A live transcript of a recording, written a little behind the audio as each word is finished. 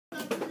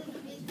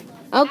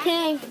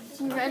Okay,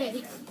 I'm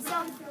ready.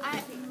 So I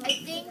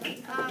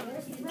think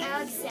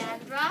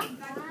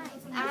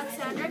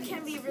Alexandra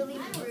can be really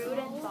rude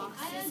and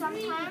bossy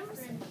sometimes.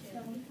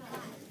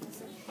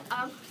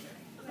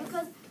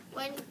 Because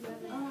when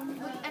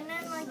and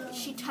then like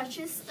she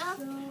touches stuff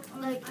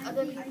like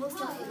other people's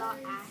stuff without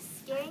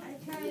asking.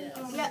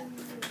 Yeah,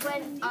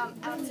 when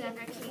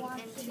Alexandra came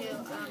into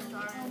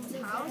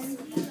Darwen's house,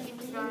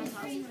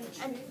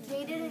 and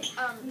they didn't.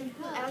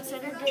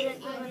 Alexandra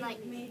didn't even like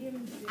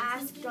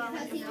ask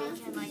Darwen if they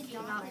can like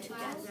hang out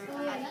together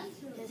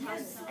at his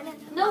house. And then,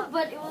 No,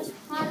 but it was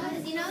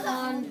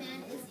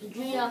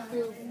Gia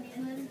who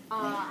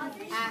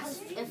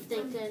asked if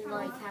they could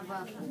like have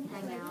a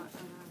hangout.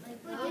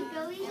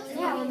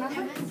 Yeah,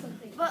 remember?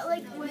 But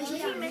like when she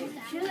came in,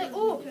 she was like,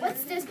 "Oh,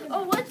 what's this?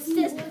 Oh, what's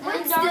this?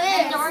 What's this?"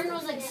 And Darwen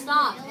was like,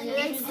 "Stop!" And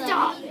then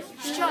stop!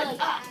 Shut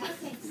up! I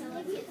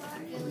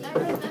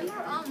remember when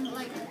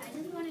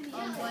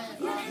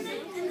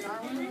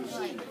Darwen was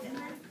like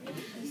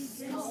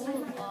stole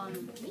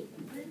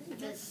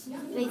this.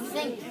 They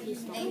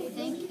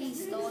think he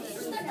stole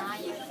this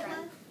Naya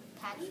friend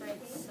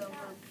Patrick's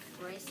silver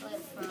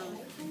bracelet from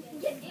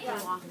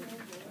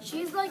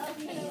She's like,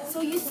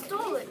 so you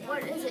stole it.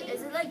 What is it?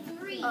 Is it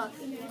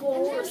like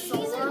gold or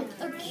silver?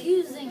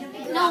 Accusing.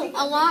 no,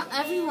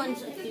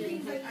 everyone's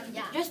accusing her.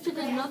 Yeah. Just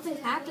because nothing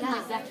happened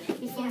like that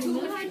before we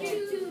moved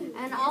here.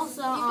 And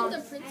also,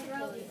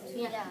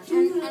 yeah,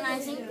 and I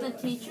think the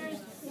teachers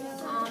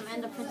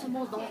and the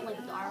principal don't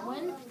like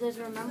Darwen because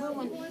remember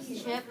when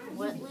Chip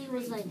Whitley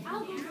was like,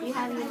 "You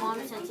have your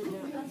mom said to do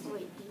it."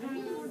 Wait, did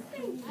you?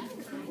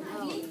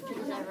 Oh,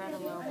 because I read a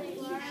little bit.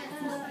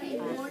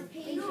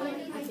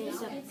 Okay,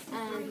 so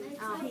and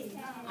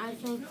I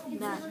think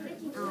that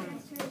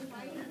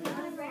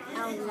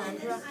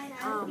Alexandra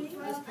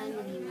is kind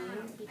of mean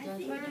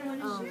because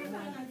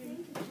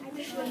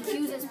She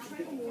accuses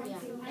people. yeah.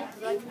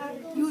 Like,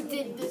 you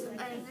did this.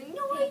 And I'm like,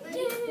 no, I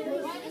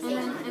didn't. And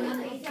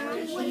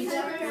then she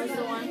was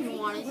the one who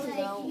wanted to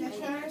go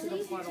into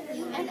the portal.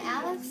 And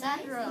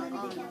Alexandra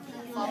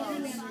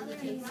follows.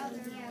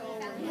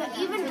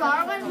 Even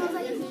Darwen was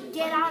like,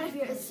 get out of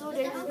here. It's so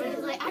dangerous. But he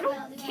was like, I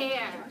don't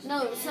care.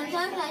 No,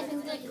 sometimes I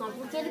think they're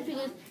complicated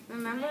because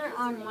remember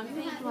on one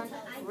page when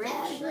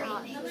Rich,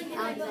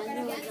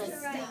 Alexandra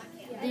was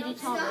like, did you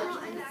tell Rich?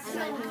 And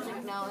then he was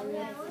like, no. And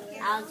then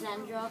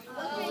Alexandra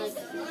was like,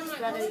 it's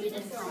better you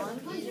didn't tell him.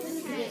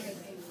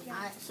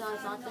 So I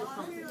thought they were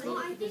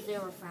complicated because they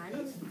were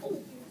friends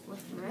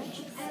with Rich.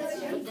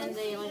 But then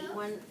they like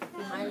went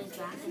behind his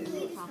back and they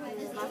were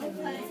talking about him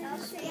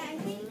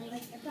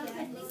mainly.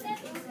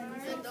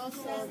 And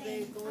also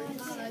they go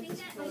inside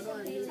this portal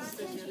and use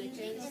the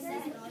Jenikins,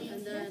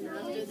 and then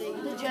after they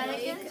eat the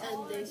cake and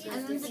they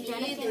start to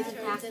feed, they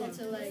turn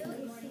into like a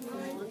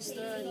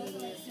monster and then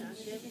they attack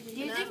it. Do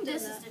you think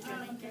this is the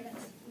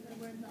Jenikins?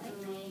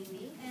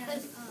 Maybe.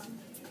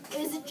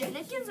 Is it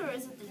Jenikins or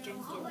is it the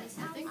Jenkins?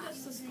 I think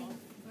that's the skull.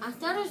 I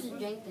thought it was a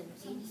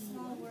Jenkins.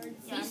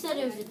 He said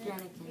it was a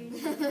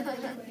Jenkins.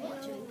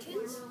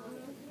 Jenkins?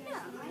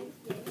 Yeah.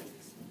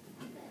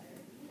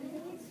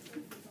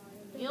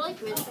 You're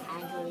like really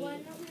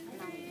angry.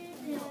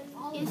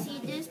 You see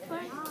this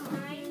part?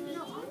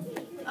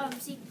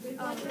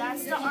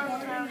 That's the arm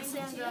of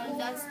Alexandra.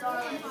 That's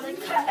Darwen. Like,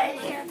 come in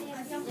here.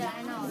 Yeah,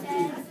 I know.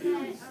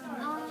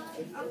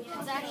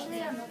 It's actually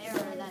a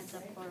mirror that's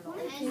a portal.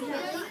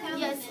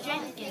 Yes,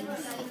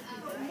 Jenkins.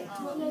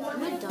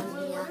 We're done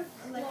here.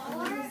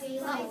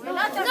 No.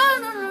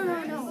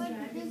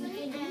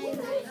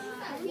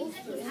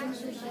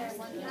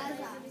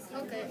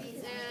 Okay,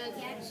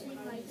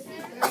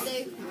 and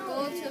they go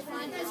to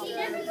find Mr.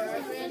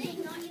 Darwen,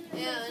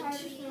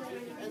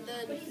 and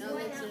then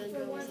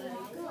Alexandra was like,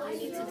 I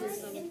need to do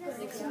some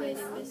explaining,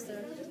 Mr.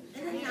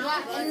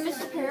 Yeah, and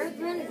Mr.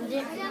 Peregrine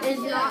is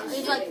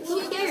like, who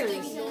cares?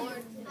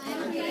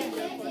 Ignored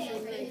the question,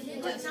 like, he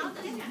just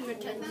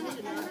pretended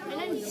to not. And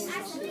then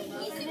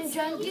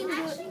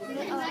Jenkins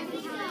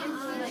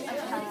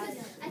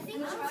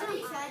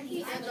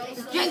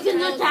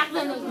Jenkins attacked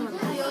them.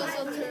 He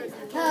also told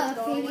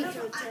Darwen to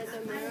return the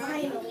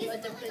mirror, but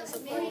the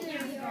principal,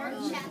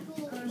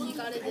 he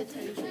got a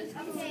detention.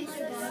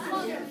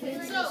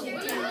 So, he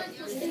can't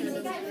return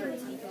the mirror.